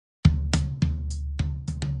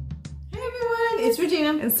It's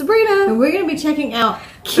Regina and Sabrina, and we're going to be checking out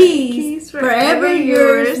Keys Forever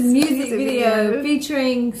Yours music video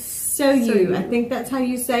featuring So You. I think that's how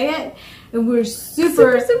you say it, and we're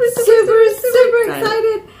super excited.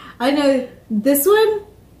 I know this one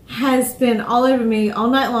has been all over me all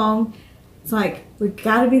night long. It's like, we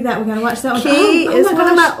gotta be that, we gotta watch that one. Key is one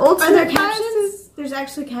of my ultimate. Are there captions? There's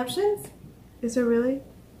actually captions? Is there really?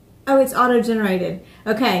 Oh, it's auto-generated.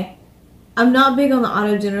 Okay. I'm not big on the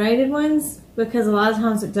auto-generated ones because a lot of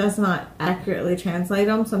times it does not accurately translate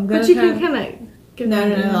them. So I'm gonna. But you can kind of.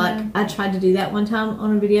 No. Like I tried to do that one time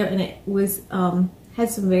on a video, and it was had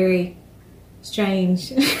some very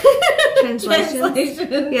strange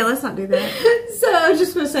translations. Yeah, let's not do that. So I was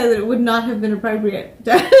just going to say that it would not have been appropriate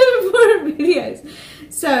for videos.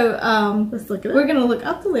 So let's look at it. We're going to look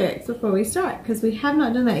up the lyrics before we start because we have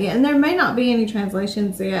not done that yet, and there may not be any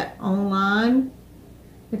translations yet online.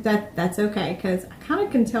 If that's okay, because I kind of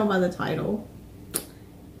can tell by the title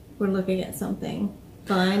we're looking at something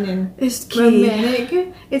fun and it's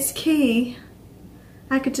romantic. It's Key.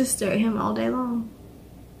 I could just stare at him all day long.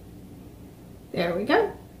 There we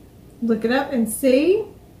go. Look it up and see.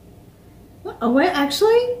 Oh wait,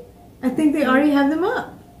 actually, I think they already have them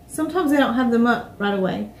up. Sometimes they don't have them up right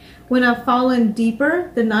away. When I've fallen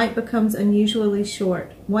deeper, the night becomes unusually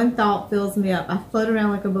short. One thought fills me up. I float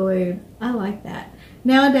around like a balloon. I like that.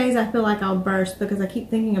 Nowadays, I feel like I'll burst because I keep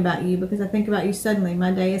thinking about you, because I think about you suddenly. My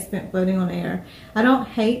day is spent floating on air. I don't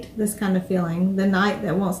hate this kind of feeling, the night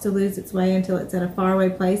that wants to lose its way until it's at a faraway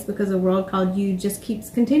place because a world called you just keeps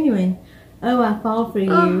continuing. Oh, I fall for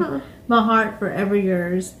you. My heart forever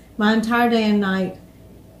yours. My entire day and night,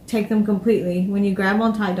 take them completely. When you grab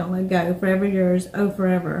on tight, don't let go. Forever yours, oh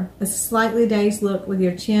forever. A slightly dazed look with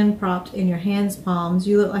your chin propped in your hands' palms.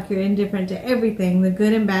 You look like you're indifferent to everything. The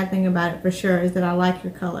good and bad thing about it for sure is that I like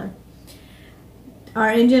your color. Our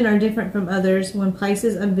engine are different from others. When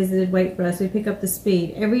places unvisited wait for us, we pick up the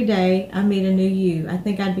speed. Every day I meet a new you. I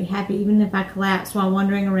think I'd be happy even if I collapsed while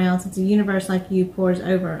wandering around, since a universe like you pours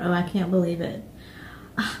over. Oh, I can't believe it.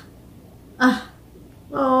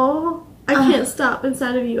 Oh. I can't stop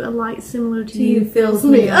inside of you. A light similar to you fills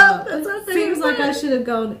me up. That's what Seems like I should have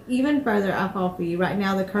gone even further. I fall for you. Right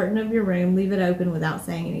now, the curtain of your room, leave it open without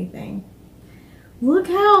saying anything. Look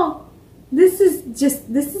how this is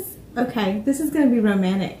okay. This is going to be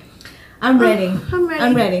romantic. I'm ready. I'm ready.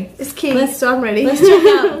 I'm ready. It's Keys, so I'm ready. Let's check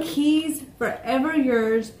out Keys Forever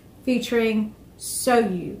Yours featuring So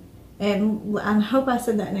You. And I hope I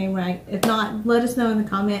said that name right. If not, let us know in the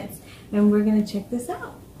comments, and we're going to check this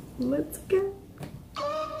out. Let's go.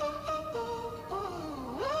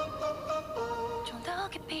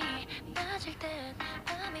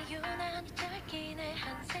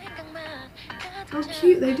 Oh,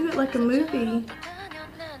 cute. They do it like a movie.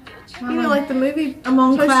 You know, like the movie. I'm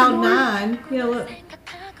on cloud 9. Yeah, look.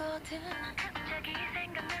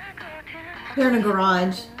 They're in a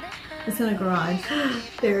garage. It's in a garage.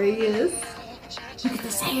 There he is. Look at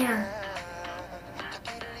this hair.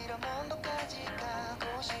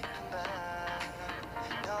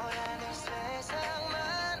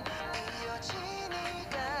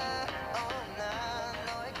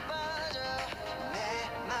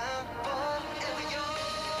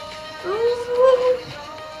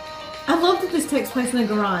 I love that this takes place in a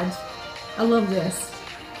garage. I love this.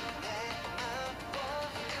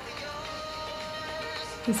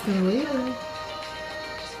 It's gonna be weird.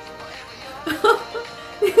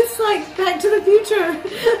 It's like Back to the Future.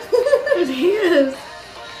 It is.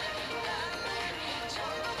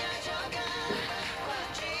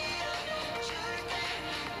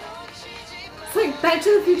 It's like Back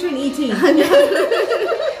to the Future and E.T. I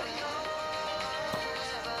know.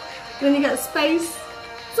 Then you got space.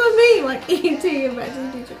 So me, like E.T. and Back to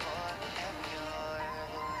the Future.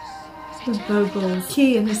 The vocals.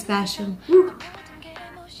 Key in his fashion. Woo.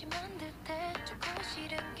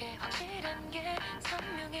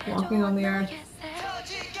 Walking on the earth.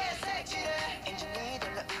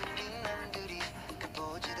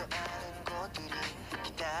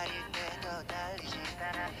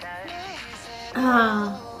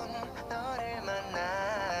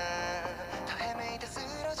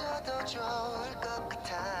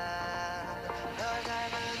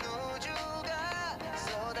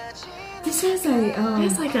 This has a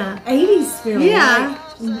it's like a 80s feel. Yeah,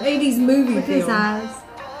 like 80s movie with feel. his eyes.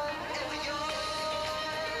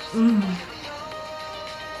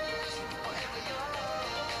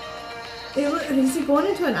 Is he going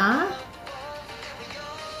into an eye?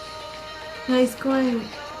 No, he's going.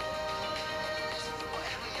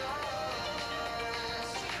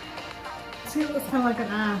 See, it looks kind of like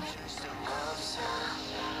an eye.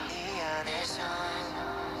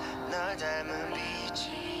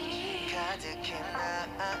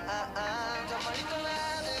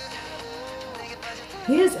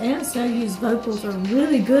 His and Soyu's vocals are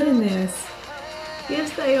really good in this.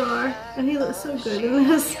 Yes, they are. And he looks so good in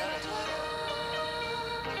this.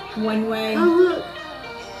 One way. Oh, look.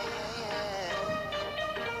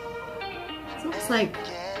 It looks like...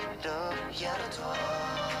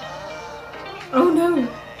 Oh, no.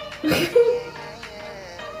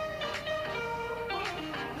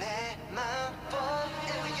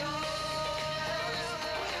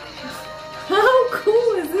 How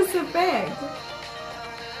cool is this effect?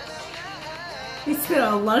 He spent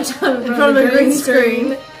a lot of time in front of the green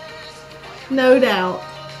screen. No doubt.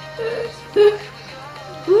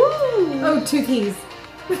 Ooh. Oh, 2 keys.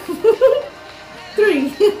 3.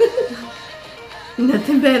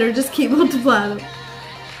 Nothing better, just keep multiplying them.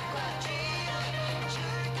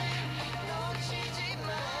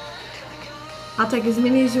 I'll take as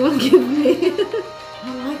many as you want to give me.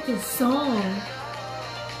 I like this song.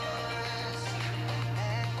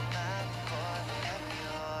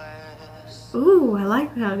 Ooh, I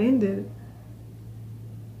like how it ended.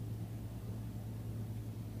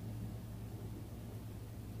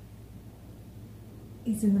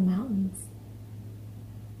 He's in the mountains.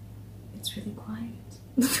 It's really quiet.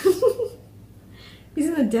 He's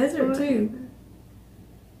in the desert too.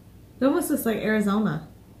 It almost looks like Arizona.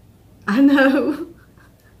 I know.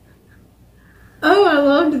 Oh, I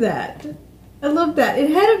loved that. I loved that. It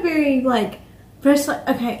had a very like fresh.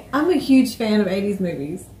 Okay, I'm a huge fan of 80s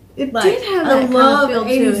movies. It Like, did have that I love kind of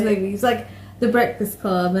feel 80s to it. movies, like The Breakfast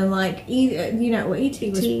Club, and like you know, well, E.T.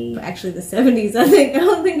 was E.T.. actually the 70s. I think. I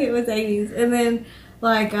don't think it was 80s. And then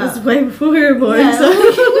like That's way before we were born. yeah, So.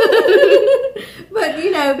 but you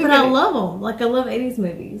know, but I love them. Like I love 80s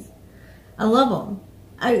movies. I love them.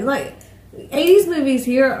 I like 80s movies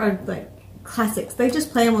here are like classics. They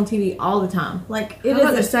just play them on TV all the time. Like it I was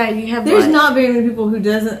about to is. say you have. There's like, not very many people who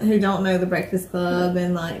don't know The Breakfast Club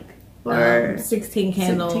and like. Or 16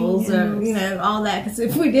 Candles, 16 or Candles. you know, all that. Because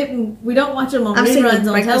if we don't watch them on I've seen reruns the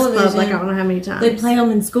on Breakfast television. Club like I don't know how many times. They play them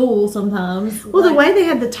in school sometimes. Well, like, the way they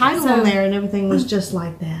had the title so- on there and everything was just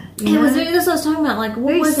like that. it was. That's what I was talking about. Like what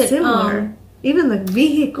very was it? similar. Even the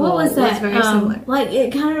vehicle What was that? very similar. Like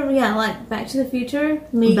it kind of like Back to the Future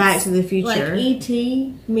meets Back to the Future. Like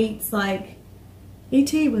E.T. meets like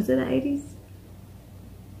E.T. was it the 80s?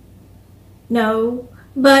 no,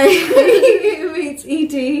 but it meets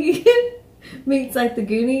E.T. meets like the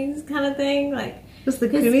Goonies kind of thing. Like Was the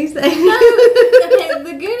Goonies the no, 80s? okay,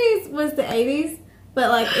 the Goonies was the 80s, but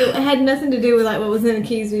like it had nothing to do with like what was in the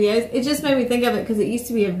Keys videos. It just made me think of it because it used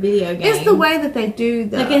to be a video game. It's the way that they do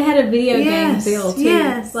the... like it had a video game Yes, feel too.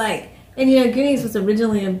 yes. Like, and you know, Goonies was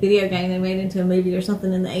originally a video game they made into a movie or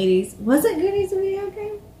something in the 80s. Wasn't Goonies a video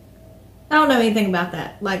game? I don't know anything about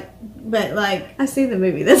that. Like, but like, I see the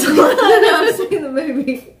movie, that's all I know I I've seen the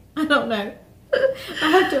movie. I don't know.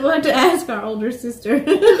 We'll have to ask our older sister.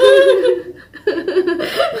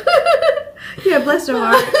 Yeah, bless her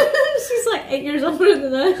heart. She's like 8 years older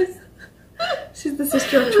than us. She's the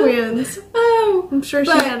sister of twins. Oh, I'm sure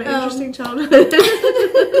she but, had an interesting childhood.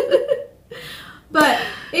 But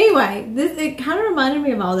anyway, it kind of reminded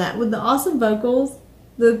me of all that with the awesome vocals,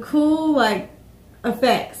 the cool like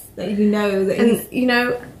effects that you know that he's. And you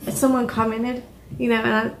know, someone commented, you know,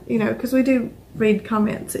 and because we do read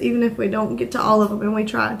comments, even if we don't get to all of them, and we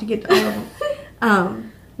try to get to all of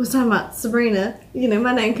them. Was talking about Sabrina. You know,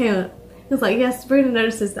 my name came up. It was like, yes, Sabrina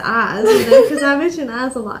notices the eyes, you know, because I mention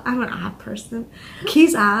eyes a lot. I'm an eye person.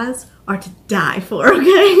 Key's eyes are to die for. Okay,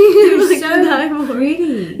 They're like, so to die for.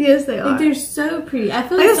 pretty. Yes, they are. Like, they're so pretty. I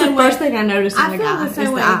feel Like, like that's the first thing I noticed in I the feel guy the is same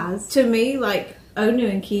the way. eyes. To me, like Onu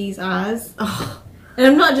and Key's eyes. Oh, And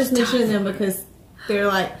I'm not just mentioning them because they're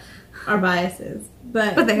like our biases,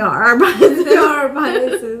 but but they are our biases. they are our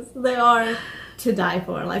biases. They are to die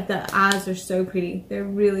for. Like the eyes are so pretty. They're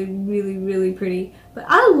really, really, really pretty. But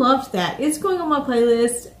I loved that. It's going on my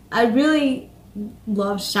playlist. I really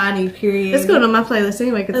love Shiny. Period. It's going on my playlist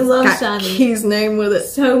anyway because I love it's got Shiny. Key's name with it.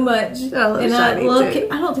 So much. I love and Shiny I love. too.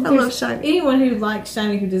 I don't think I love there's Shiny. anyone who likes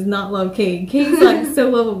Shiny who does not love Key. Key's like so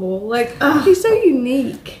lovable. Like He's so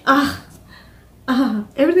unique.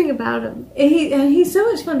 Everything about him. And he's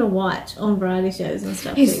so much fun to watch on variety shows and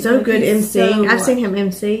stuff. He's too. so Like, good he's emceeing. so I've seen him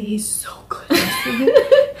MC. He's so good emceeing.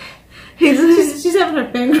 She's having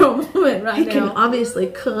her fangirl moment right He now. can obviously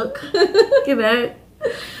cook. You know.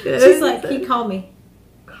 She's like, "He call me.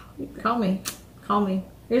 Call me. Call me.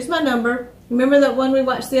 Here's my number. Remember that one we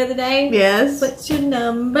watched the other day? Yes. What's your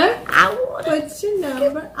number? What's your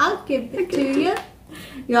number? I'll give it to you."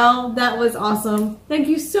 Y'all, that was awesome. Thank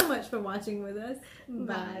you so much for watching with us.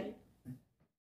 Bye.